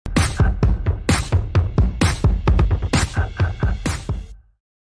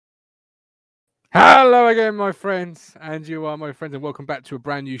Hello again, my friends, and you are my friends, and welcome back to a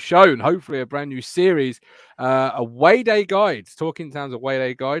brand new show and hopefully a brand new series, Away Day Guides, Talking Town's Away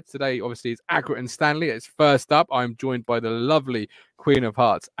Day Guides. Today, obviously, it's Accrington Stanley. It's first up. I'm joined by the lovely Queen of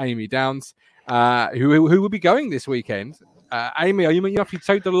Hearts, Amy Downs, who will be going this weekend. Amy, you must be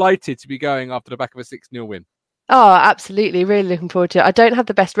so delighted to be going after the back of a 6-0 win. Oh, absolutely. Really looking forward to it. I don't have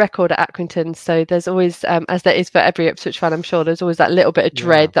the best record at Accrington, so there's always, as there is for every Ipswich fan, I'm sure, there's always that little bit of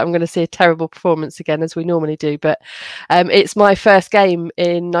dread that I'm going to see a terrible performance again, as we normally do. But it's my first game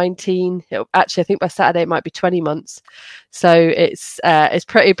in actually, I think by Saturday it might be 20 months. So it's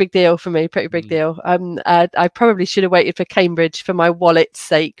pretty big deal for me, pretty big deal. I probably should have waited for Cambridge for my wallet's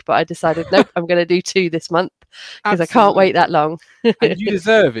sake, but I decided, nope, I'm going to do 2 this month. Because I can't wait that long. And you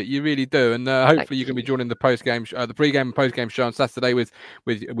deserve it. You really do. And hopefully you're going to be joining the post-game, the pre-game and post-game show on Saturday with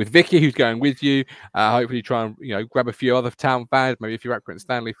Vicky, who's going with you. Hopefully try and grab a few other town fans, maybe a few Accrington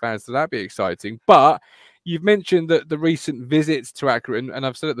Stanley fans. So that'd be exciting. But you've mentioned that the recent visits to Accrington, and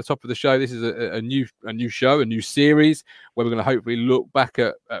I've said at the top of the show, this is a new show, a new series where we're going to hopefully look back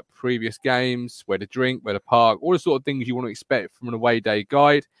at previous games, where to drink, where to park, all the sort of things you want to expect from an away day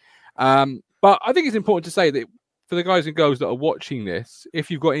guide. But I think it's important to say that for the guys and girls that are watching this, if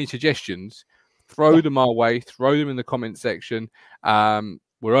you've got any suggestions, throw them our way, throw them in the comment section.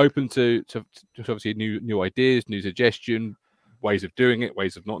 We're open to obviously new ideas, new suggestion, ways of doing it,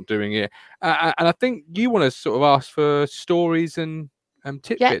 ways of not doing it. And I think you want to sort of ask for stories and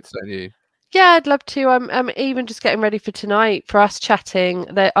tidbits, don't you? Yeah, I'd love to. I'm even just getting ready for tonight for us chatting.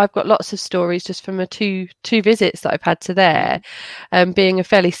 I've got lots of stories just from the two visits that I've had to there, being a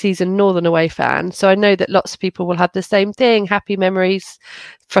fairly seasoned Northern away fan. So I know that lots of people will have the same thing: happy memories,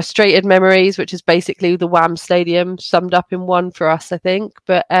 frustrated memories, which is basically the Wham Stadium summed up in one for us, I think.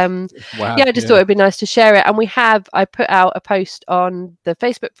 But I just thought it'd be nice to share it. And I put out a post on the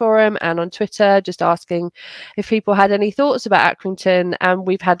Facebook forum and on Twitter just asking if people had any thoughts about Accrington, and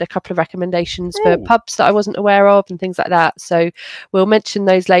we've had a couple of recommendations for pubs that I wasn't aware of and things like that. So we'll mention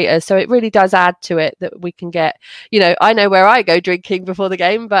those later. So it really does add to it that we can get, I know where I go drinking before the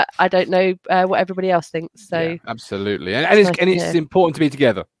game, but I don't know what everybody else thinks. So yeah, absolutely. And it's important to be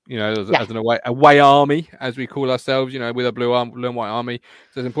together, as an away army, as we call ourselves, with a blue and white army.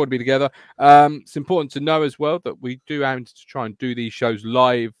 So it's important to be together. It's important to know as well that we do aim to try and do these shows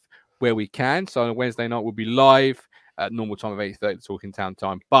live where we can. So on a Wednesday night, we'll be live at normal time of 8:30 Talking Town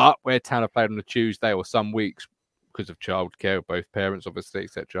time. But where Town have played on a Tuesday or some weeks because of childcare, both parents, obviously,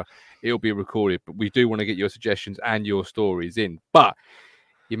 etc., it'll be recorded. But we do want to get your suggestions and your stories in. But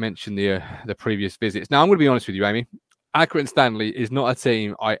you mentioned the previous visits. Now, I'm going to be honest with you, Amy. Accrington Stanley is not a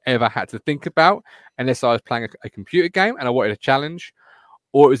team I ever had to think about unless I was playing a computer game and I wanted a challenge,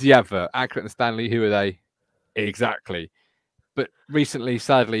 or it was the advert. Accrington Stanley, who are they? Exactly. But recently,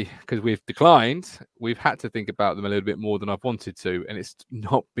 sadly, because we've declined, we've had to think about them a little bit more than I've wanted to, and it's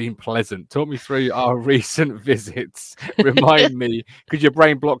not been pleasant. Talk me through our recent visits. Remind me, because your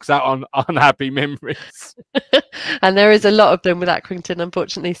brain blocks out on unhappy memories. And there is a lot of them with Accrington,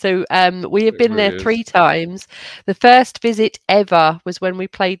 unfortunately. So we have been there 3 times. The first visit ever was when we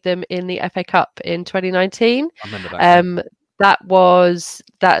played them in the FA Cup in 2019. I remember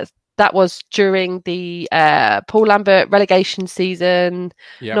that. That was during the Paul Lambert relegation season.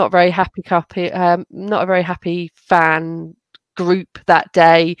 Yep. Not a very happy fan group that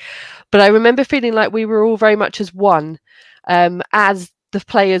day. But I remember feeling like we were all very much as one, as the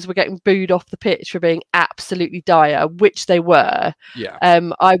players were getting booed off the pitch for being absolutely dire, which they were. Yeah.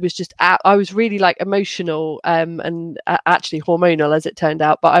 I was really like emotional and actually hormonal, as it turned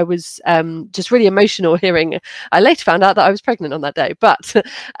out. But I was just really emotional hearing. I later found out that I was pregnant on that day, but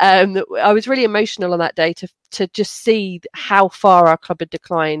I was really emotional on that day to just see how far our club had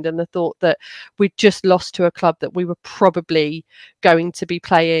declined, and the thought that we'd just lost to a club that we were probably going to be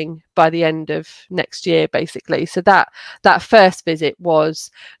playing by the end of next year, basically. So that first visit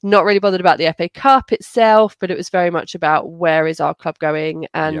was not really bothered about the FA Cup itself, but it was very much about where is our club going,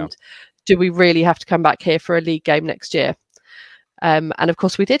 and do we really have to come back here for a league game next year? And of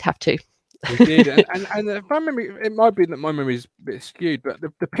course we did have to. We did. and if I remember, it might be that my memory is a bit skewed, but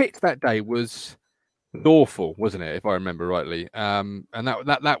the pitch that day was awful, wasn't it? If I remember rightly, and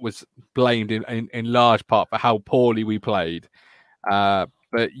that was blamed in large part for how poorly we played.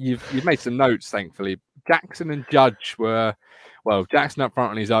 But you've made some notes, thankfully. Jackson and Judge Jackson up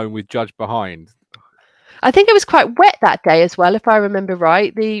front on his own with Judge behind. I think it was quite wet that day as well, if I remember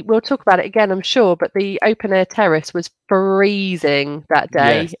right. We'll talk about it again, I'm sure, but the open air terrace was freezing that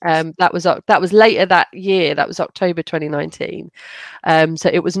day. Yes. That was later that year. That was October 2019. So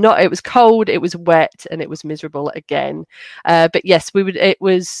it was cold, it was wet, and it was miserable again. But yes, it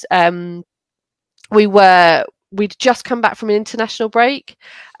was we'd just come back from an international break,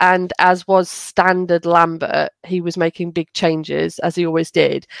 and as was standard Lambert, he was making big changes, as he always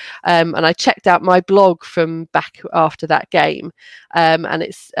did. And I checked out my blog from back after that game, and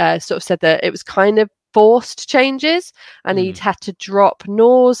it's sort of said that it was kind of forced changes, and he'd had to drop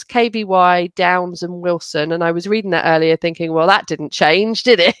Noors, KVY, Downs and Wilson. And I was reading that earlier thinking, well, that didn't change,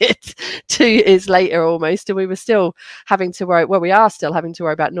 did it? 2 years later almost, and we were still having to worry, well, we are still having to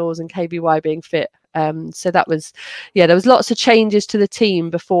worry about Noors and KVY being fit. So that was, there was lots of changes to the team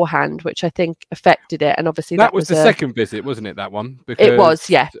beforehand, which I think affected it. And obviously that was the second visit, wasn't it? That one, because it was,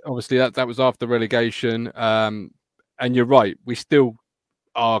 yeah. Obviously that was after relegation. And you're right, we still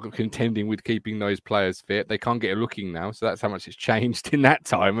are contending with keeping those players fit. They can't get a looking now, so that's how much it's changed in that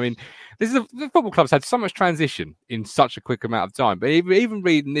time. I mean, the football club's had so much transition in such a quick amount of time. But even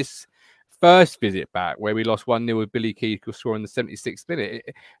reading this first visit back, where we lost 1-0 with Billy Keith scoring in the 76th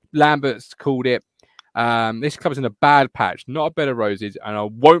minute, Lambert's called it, this club's in a bad patch, not a bed of roses, and I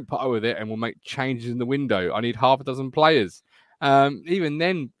won't put up with it, and we'll make changes in the window. I need half a dozen players. Even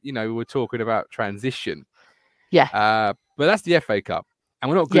then, we were talking about transition. Yeah. But that's the FA Cup. And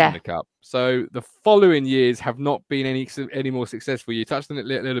we're not good in the cup. So the following years have not been any more successful. You touched on it a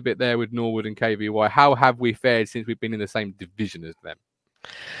little bit there with Norwood and KVY. How have we fared since we've been in the same division as them?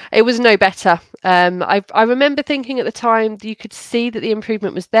 It was no better. I remember thinking at the time you could see that the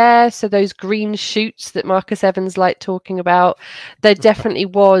improvement was there. So those green shoots that Marcus Evans liked talking about, there definitely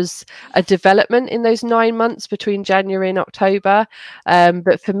was a development in those 9 months between January and October.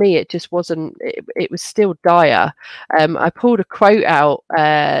 But for me, it just wasn't. It was still dire. I pulled a quote out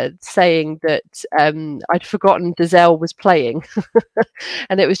saying that I'd forgotten Dazelle was playing,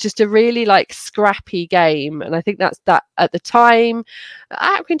 and it was just a really scrappy game. And I think that's that at the time.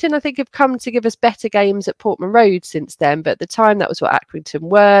 Accrington, I think, have come to give us better games at Portman Road since then, but at the time that was what Accrington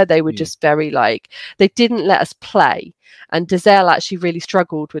were. They were just very they didn't let us play, and Dazelle actually really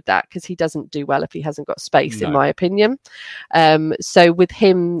struggled with that because he doesn't do well if he hasn't got space, in my opinion. So with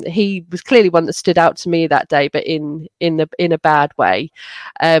him, he was clearly one that stood out to me that day, but in a bad way.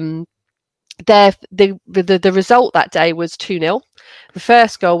 The result that day was 2-0. The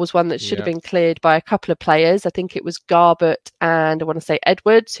first goal was one that should have been cleared by a couple of players. I think it was Garbett and I want to say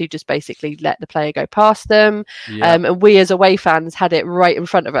Edwards, who just basically let the player go past them. And we as away fans had it right in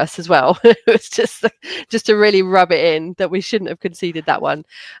front of us as well. It was just to really rub it in that we shouldn't have conceded that one.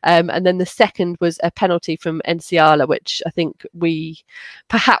 And then the second was a penalty from Nsiala, which I think we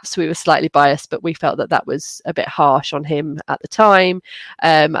were slightly biased, but we felt that was a bit harsh on him at the time.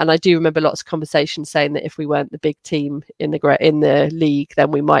 And I do remember lots of conversations saying that if we weren't the big team in the league,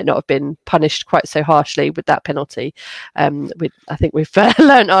 then we might not have been punished quite so harshly with that penalty. I think we've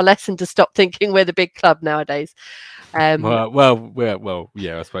learned our lesson to stop thinking we're the big club nowadays. Yeah,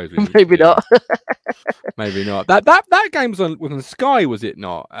 I suppose maybe not. Maybe not. That game was on Sky, was it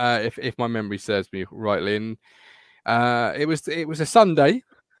not? If my memory serves me rightly, and it was a Sunday.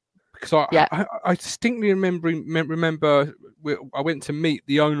 Because I distinctly remember I went to meet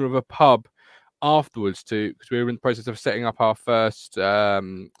the owner of a pub afterwards because we were in the process of setting up our first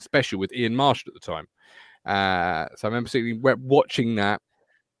special with Ian Marshall at the time. So I remember watching that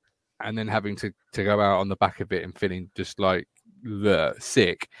and then having to go out on the back of it and feeling just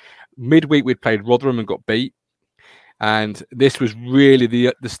sick. Midweek we'd played Rotherham and got beat. And this was really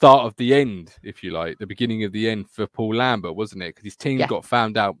the start of the end, if you like, the beginning of the end for Paul Lambert, wasn't it? Because his team got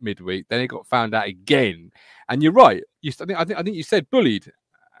found out midweek, then it got found out again. And you're right. I think you said bullied,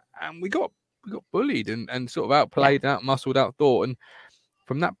 and we got bullied and sort of outplayed, outmuscled, outthought. And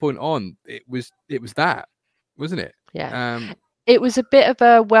from that point on, it was that, wasn't it? Yeah. It was a bit of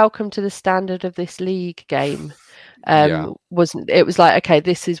a welcome to the standard of this league game. It was okay,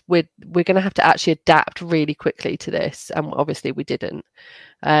 this is we're going to have to actually adapt really quickly to this, and obviously we didn't.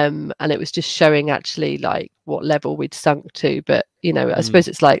 And it was just showing actually what level we'd sunk to. But I suppose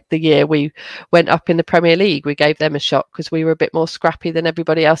it's the year we went up in the Premier League, we gave them a shot because we were a bit more scrappy than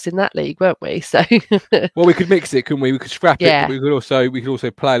everybody else in that league, weren't we? So well, we could mix it, couldn't we? We could scrap it, but we could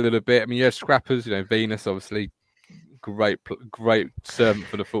also play a little bit. I mean, you have scrappers, Venus obviously great servant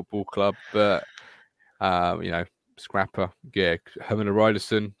for the football club, but scrapper, Herman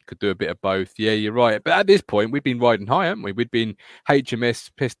Ryderson could do a bit of both. Yeah, you're right. But at this point, we'd been riding high, haven't we? We'd been HMS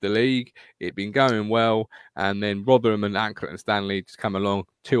pissed the league. It'd been going well, and then Rotherham and Anklet and Stanley just come along,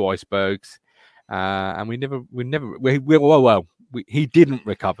 2 icebergs, and he didn't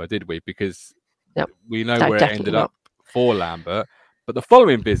recover, did we? Because we know where it ended up for Lambert. But the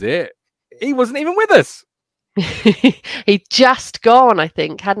following visit, he wasn't even with us. He'd just gone, I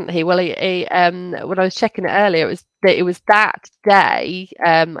think, hadn't he? Well, he when I was checking it earlier, it was that day.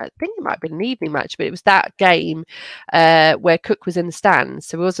 I think it might have been an evening match, but it was that game where Cook was in the stands,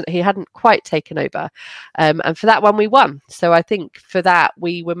 so he hadn't quite taken over. And for that one, we won. So I think for that,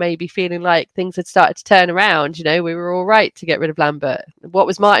 we were maybe feeling like things had started to turn around. You know, we were all right to get rid of Lambert. What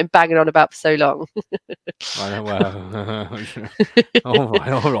was Martin banging on about for so long?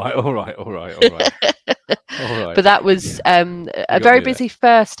 All right. But that was a very busy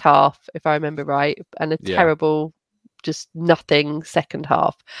first half, if I remember right, and a terrible, just nothing second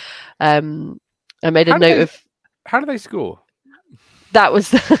half. I made a note of how do they score? That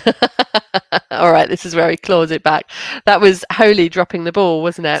was all right. This is where he claws it back. That was Holy dropping the ball,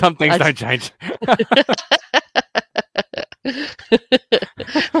 wasn't it? Some things don't change.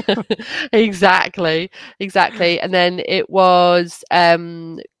 Exactly. And then it was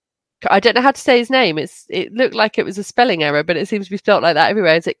I don't know how to say his name. It looked like it was a spelling error, but it seems to be spelt like that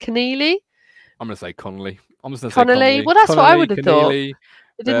everywhere. Is it Keneally? I'm going to say Connolly. Well, that's Connolly, what I would have thought. It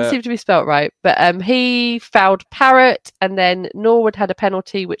didn't seem to be spelt right. But he fouled Parrott, and then Norwood had a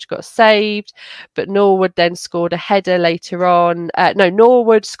penalty which got saved. But Norwood then scored a header later on.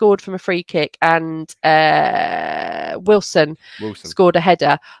 Norwood scored from a free kick, and Wilson scored a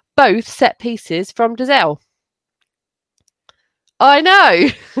header. Both set pieces from Dozzell. I know.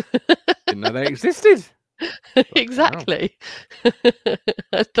 Didn't know they existed. Exactly.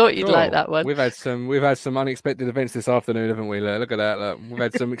 I thought you'd like that one. We've had some unexpected events this afternoon, haven't we? Look at that. Look. We've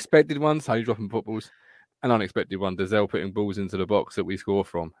had some expected ones, Holy dropping footballs, an unexpected one, Dozzell putting balls into the box that we score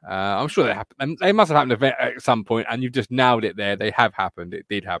from. I'm sure they happen. They must have happened at some point, and you've just nailed it there. They have happened. It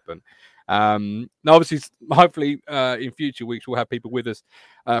did happen. Now, obviously, hopefully, in future weeks, we'll have people with us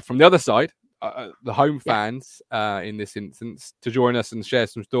from the other side. The home fans in this instance to join us and share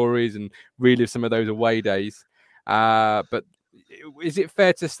some stories and relive some of those away days. But is it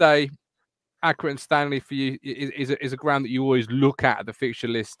fair to say Accrington Stanley for you is a ground that you always look at the fixture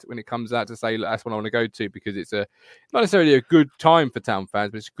list when it comes out to say, look, that's what I want to go to, because it's not necessarily a good time for Town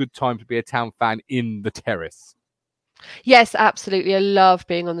fans, but it's a good time to be a Town fan in the Terrace? Yes, absolutely. I love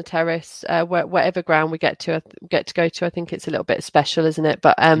being on the terrace. Whatever ground we get to go to, I think it's a little bit special, isn't it?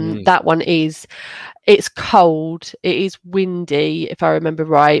 But that one it's cold. It is windy, if I remember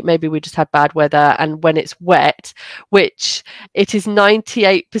right. Maybe we just had bad weather, and when it's wet, which it is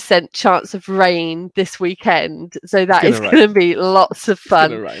 98% chance of rain this weekend, so that is going to be lots of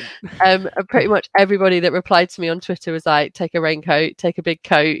fun. Pretty much everybody that replied to me on Twitter was like, "Take a raincoat, take a big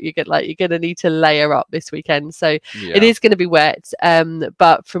coat. You're going to need to layer up this weekend." So. Yeah. It is going to be wet,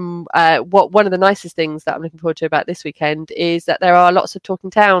 but from one of the nicest things that I'm looking forward to about this weekend is that there are lots of Talking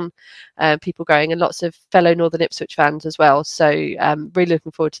Town people going, and lots of fellow Northern Ipswich fans as well. So really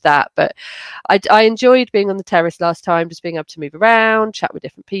looking forward to that. But I enjoyed being on the terrace last time, just being able to move around, chat with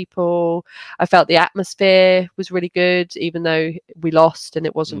different people. I felt the atmosphere was really good, even though we lost and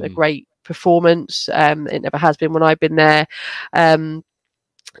it wasn't a great performance. It never has been when I've been there.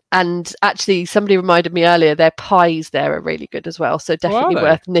 And actually, somebody reminded me earlier, their pies there are really good as well. So definitely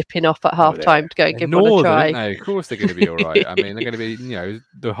worth nipping off at half time to go and give one a try. Of course, they're going to be all right. I mean, they're going to be,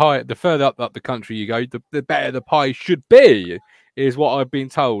 the further up the country you go, the better the pie should be, is what I've been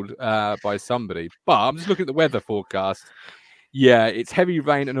told by somebody. But I'm just looking at the weather forecast. Yeah, it's heavy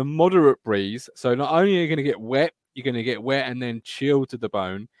rain and a moderate breeze. So not only are you going to get wet, you're going to get wet and then chill to the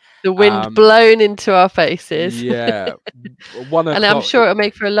bone. The wind blown into our faces. Yeah. And I'm sure it'll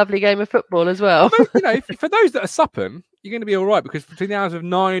make for a lovely game of football as well. For those that are supping, you're going to be all right, because between the hours of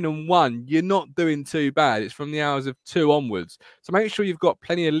 9 and 1, you're not doing too bad. It's from the hours of 2 onwards. So make sure you've got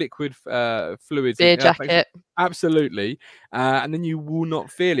plenty of liquid fluids. Beer jacket. Absolutely. And then you will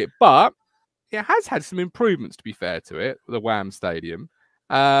not feel it. But it has had some improvements, to be fair to it, the Wham Stadium.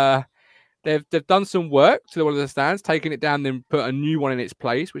 They've done some work to one of the stands, taken it down, then put a new one in its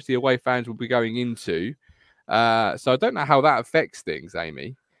place, which the away fans will be going into. So I don't know how that affects things,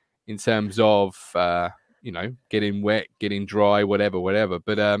 Amy, in terms of getting wet, getting dry, whatever.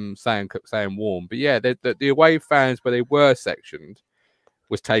 But staying warm. But yeah, the away fans where they were sectioned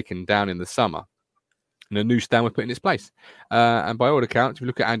was taken down in the summer, and a new stand was put in its place. And by all accounts, if you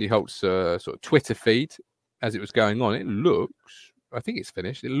look at Andy Holt's sort of Twitter feed as it was going on, it looks. I think it's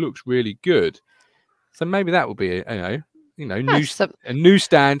finished. It looks really good. So maybe that will be a new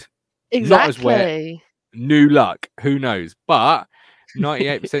stand. Exactly. Not as wet. New luck. Who knows? But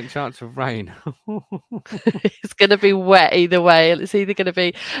 98% chance of rain. It's going to be wet either way. It's either going to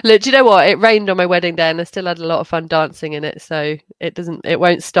be. Look, do you know what? It rained on my wedding day, and I still had a lot of fun dancing in it. So it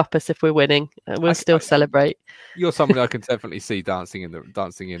won't stop us if we're winning. We'll still celebrate. You're somebody I can definitely see dancing in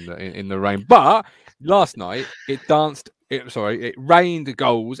the rain. But last night it rained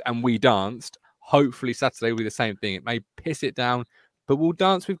goals and we danced. Hopefully Saturday will be the same thing. It may piss it down, but we'll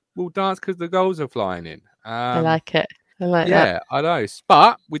dance because the goals are flying in. I like it. I like that. Yeah, I know.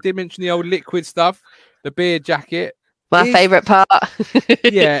 But we did mention the old liquid stuff, the beer jacket. My favourite part.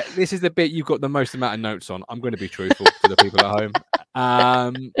 Yeah, this is the bit you've got the most amount of notes on. I'm going to be truthful to the people at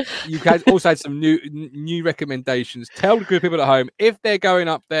home. You guys also had some new recommendations. Tell the group of people at home if they're going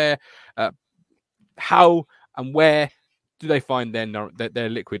up there, how and where do they find their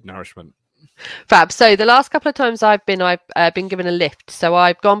liquid nourishment? Fab. So the last couple of times I've been given a lift. So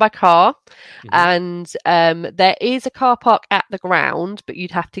I've gone by car, and there is a car park at the ground, but you'd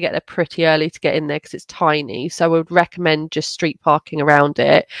have to get there pretty early to get in there because it's tiny. So I would recommend just street parking around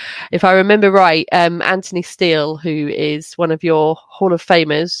it. If I remember right, Anthony Steele, who is one of your Hall of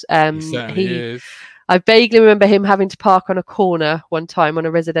Famers, he is. I vaguely remember him having to park on a corner one time on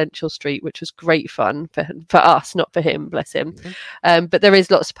a residential street, which was great fun for us, not for him, bless him. But there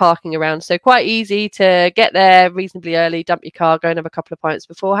is lots of parking around, so quite easy to get there reasonably early, dump your car, go and have a couple of pints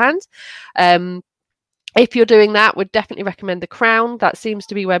beforehand. If you're doing that, would definitely recommend the Crown. That seems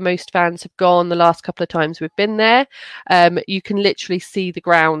to be where most fans have gone the last couple of times we've been there. You can literally see the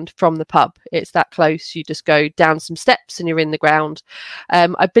ground from the pub. It's that close. You just go down some steps and you're in the ground.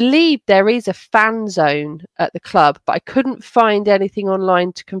 I believe there is a fan zone at the club, but I couldn't find anything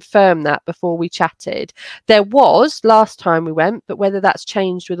online to confirm that before we chatted. There was last time we went, but whether that's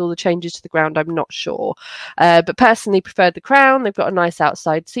changed with all the changes to the ground, I'm not sure. But personally preferred the Crown. They've got a nice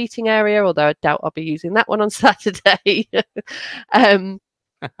outside seating area, although I doubt I'll be using that one on Saturday. And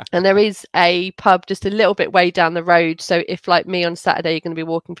there is a pub just a little bit way down the road, so if like me on Saturday you're going to be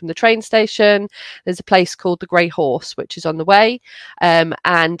walking from the train station, there's a place called the Grey Horse which is on the way,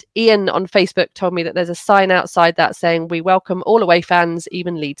 and Ian on Facebook told me that there's a sign outside that saying we welcome all away fans,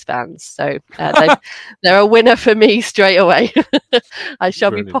 even Leeds fans, so they're a winner for me straight away. I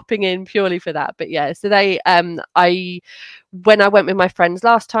shall be popping in purely for that. But yeah, so they when I went with my friends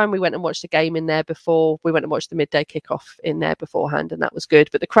last time, we went and watched a game in there before. We went and watched the midday kickoff in there beforehand, and that was good.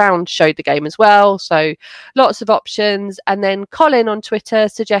 But the Crown showed the game as well, so lots of options. And then Colin on Twitter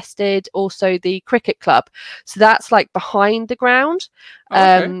suggested also the cricket club. So that's like behind the ground.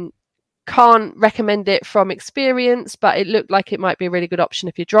 Okay. Can't recommend it from experience, but it looked like it might be a really good option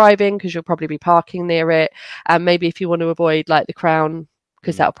if you're driving, because you'll probably be parking near it. And maybe if you want to avoid like the Crown,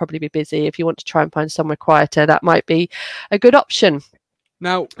 because that'll probably be busy. If you want to try and find somewhere quieter, that might be a good option.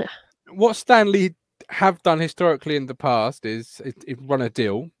 Now, what Stanley have done historically in the past is run a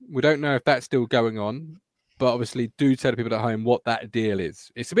deal. We don't know if that's still going on, but obviously do tell the people at home what that deal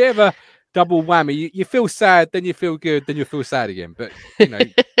is. It's a bit of a double whammy. You feel sad, then you feel good, then you feel sad again. But, you know,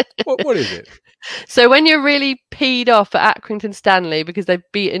 what is it? So when you're really peed off at Accrington Stanley because they've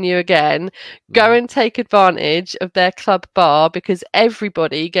beaten you again, go and take advantage of their club bar, because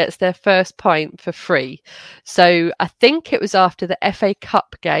everybody gets their first pint for free. So I think it was after the FA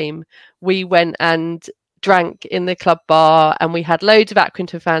Cup game, we went and drank in the club bar, and we had loads of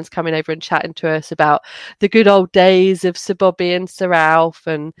Accrington fans coming over and chatting to us about the good old days of Sir Bobby and Sir Ralph,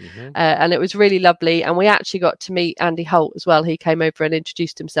 and it was really lovely. And we actually got to meet Andy Holt as well. He came over and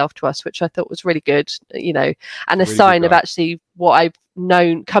introduced himself to us, which I thought was really good, you know, and a really sign of actually what I've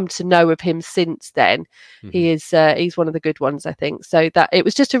come to know of him since then. He's one of the good ones, I think. So that it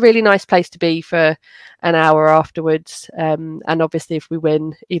was just a really nice place to be for an hour afterwards, and obviously if we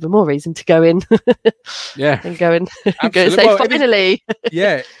win, even more reason to go in. And go and go and say finally.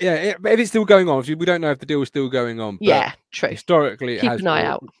 If it's still going on, we don't know if the deal is still going on, but true, historically it keep has an eye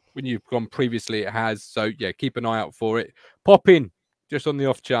out. When you've gone previously, it has. So keep an eye out for it. Pop in just on the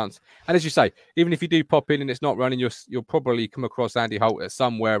off chance. And as you say, even if you do pop in and it's not running, you'll probably come across Andy Holt at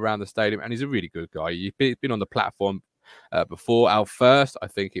somewhere around the stadium, and he's a really good guy. You've been on the platform before. Our first, I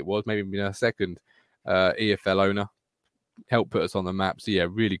think it was, maybe our second EFL owner. Helped put us on the map. So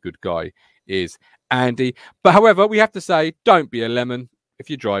really good guy is Andy. But however, we have to say, don't be a lemon. If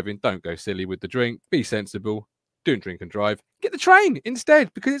you're driving, don't go silly with the drink. Be sensible. Don't drink and drive. Get the train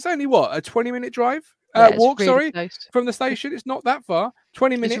instead, because it's only a 20-minute drive? Walk, really from the station. It's not that far.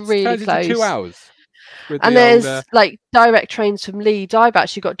 20 minutes really turns into 2 hours. And there's like direct trains from Leeds. I've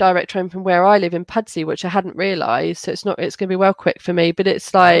actually got direct train from where I live in Pudsey, which I hadn't realised. So it's going to be well quick for me, but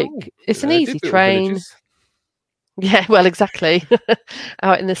it's like it's an easy train. Yeah, well, exactly.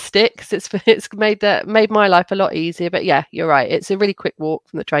 Out in the sticks, it's made my life a lot easier. But yeah, you're right. It's a really quick walk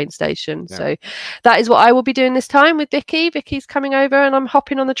from the train station. Yeah. So that is what I will be doing this time with Vicky. Vicky's coming over, and I'm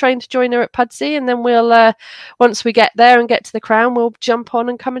hopping on the train to join her at Pudsey. And then we'll, once we get there and get to the Crown, we'll jump on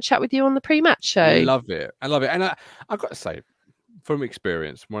and come and chat with you on the pre-match show. I love it. And I've got to say, from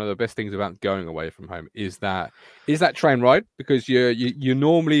experience, one of the best things about going away from home is that train ride, because you're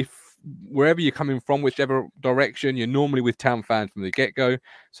normally, wherever you're coming from, whichever direction, you're normally with town fans from the get-go.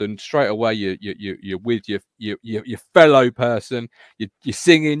 So straight away you're with your fellow person. You're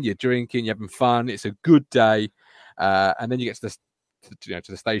singing, you're drinking, you're having fun. It's a good day, and then you get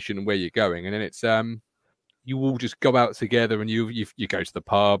to the station and where you're going, and then it's you all just go out together and you go to the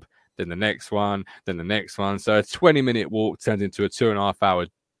pub, then the next one, then the next one. So a 20-minute walk turns into a 2.5 hour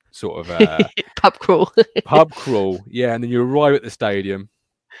sort of pub crawl. Pub crawl, yeah, and then you arrive at the stadium.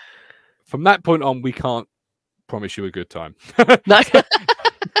 From that point on, we can't promise you a good time. No.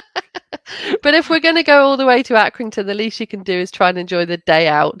 But if we're going to go all the way to Accrington, the least you can do is try and enjoy the day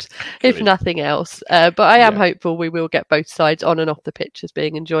out, if nothing else. But I am hopeful we will get both sides on and off the pitch as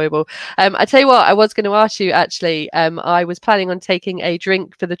being enjoyable. I tell you what, I was going to ask you, actually. I was planning on taking a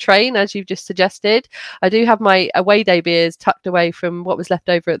drink for the train, as you've just suggested. I do have my away day beers tucked away from what was left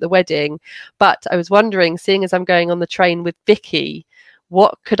over at the wedding. But I was wondering, seeing as I'm going on the train with Vicky,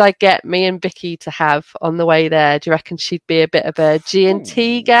 what could I get me and Vicky to have on the way there? Do you reckon she'd be a bit of a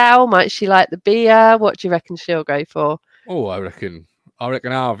G&T gal? Might she like the beer? What do you reckon she'll go for? Oh, I reckon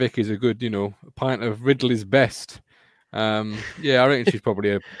our Vicky's a good, a pint of Ridley's Best. I reckon she's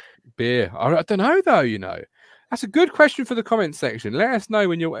probably a beer. I don't know though. That's a good question for the comment section. Let us know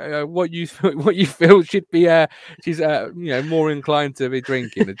when you what you feel should be. She's more inclined to be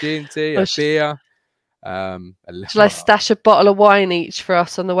drinking a G&T, a beer. Shall I stash a bottle of wine each for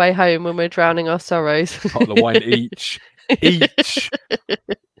us on the way home when we're drowning our sorrows? Bottle of wine each.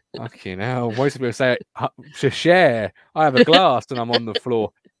 Fucking hell. Most people say to share. I have a glass and I'm on the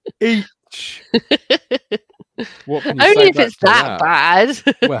floor. Each. What can you Only if it's that bad.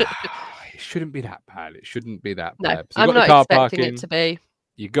 Well, it shouldn't be that bad. It shouldn't be that bad. So I'm not expecting it to be.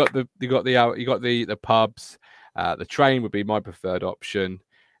 You got the pubs. The train would be my preferred option.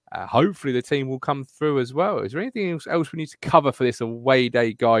 Hopefully the team will come through as well. Is there anything else we need to cover for this away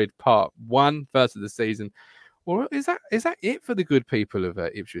day guide part 1 first of the season, or is that it for the good people of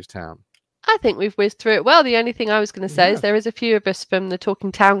Ipswich Town? I think we've whizzed through it well. The only thing I was going to say is there is a few of us from the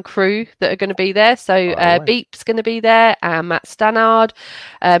Talking Town crew that are going to be there. So Beep's going to be there, Matt Stannard,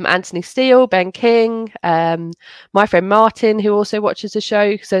 Anthony Steele, Ben King, my friend Martin, who also watches the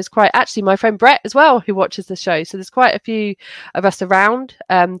show. So it's actually my friend Brett as well, who watches the show. So there's quite a few of us around.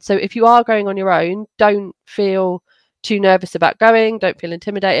 So if you are going on your own, don't feel too nervous about going. Don't feel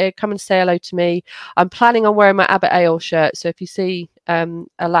intimidated. Come and say hello to me. I'm planning on wearing my Abbott Ale shirt. So if you see a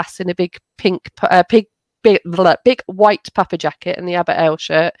lass in a big big white puffer jacket and the Abbott Ale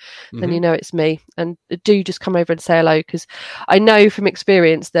shirt, then you know it's me. And do just come over and say hello, because I know from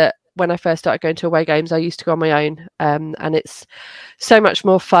experience that when I first started going to away games, I used to go on my own, and it's so much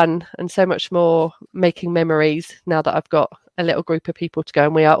more fun and so much more making memories now that I've got a little group of people to go,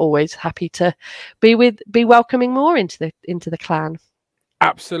 and we are always happy to be welcoming more into the clan.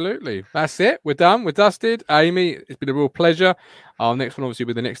 Absolutely. That's it. We're done. We're dusted. Amy, it's been a real pleasure. Our next one obviously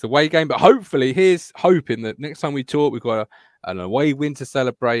will be the next away game, but hopefully here's hoping that next time we talk, we've got an away win to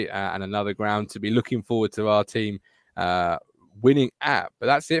celebrate and another ground to be looking forward to our team winning at. But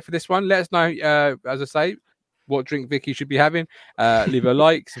that's it for this one. Let us know, as I say, what drink Vicky should be having. Leave a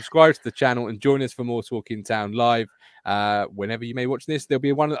like, subscribe to the channel, and join us for more Talking Town live. Whenever you may watch this,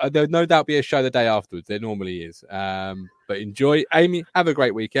 there'll no doubt be a show the day afterwards. There normally is. But enjoy. Amy, have a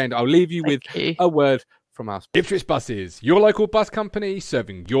great weekend. I'll leave you with a word from us. Ipswich Buses, your local bus company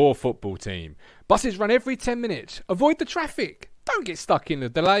serving your football team. Buses run every 10 minutes. Avoid the traffic. Don't get stuck in the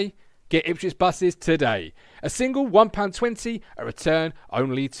delay. Get Ipswich Buses today. A single £1.20, a return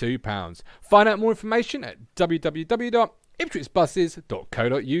only £2. Find out more information at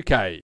www.ipswichbuses.co.uk.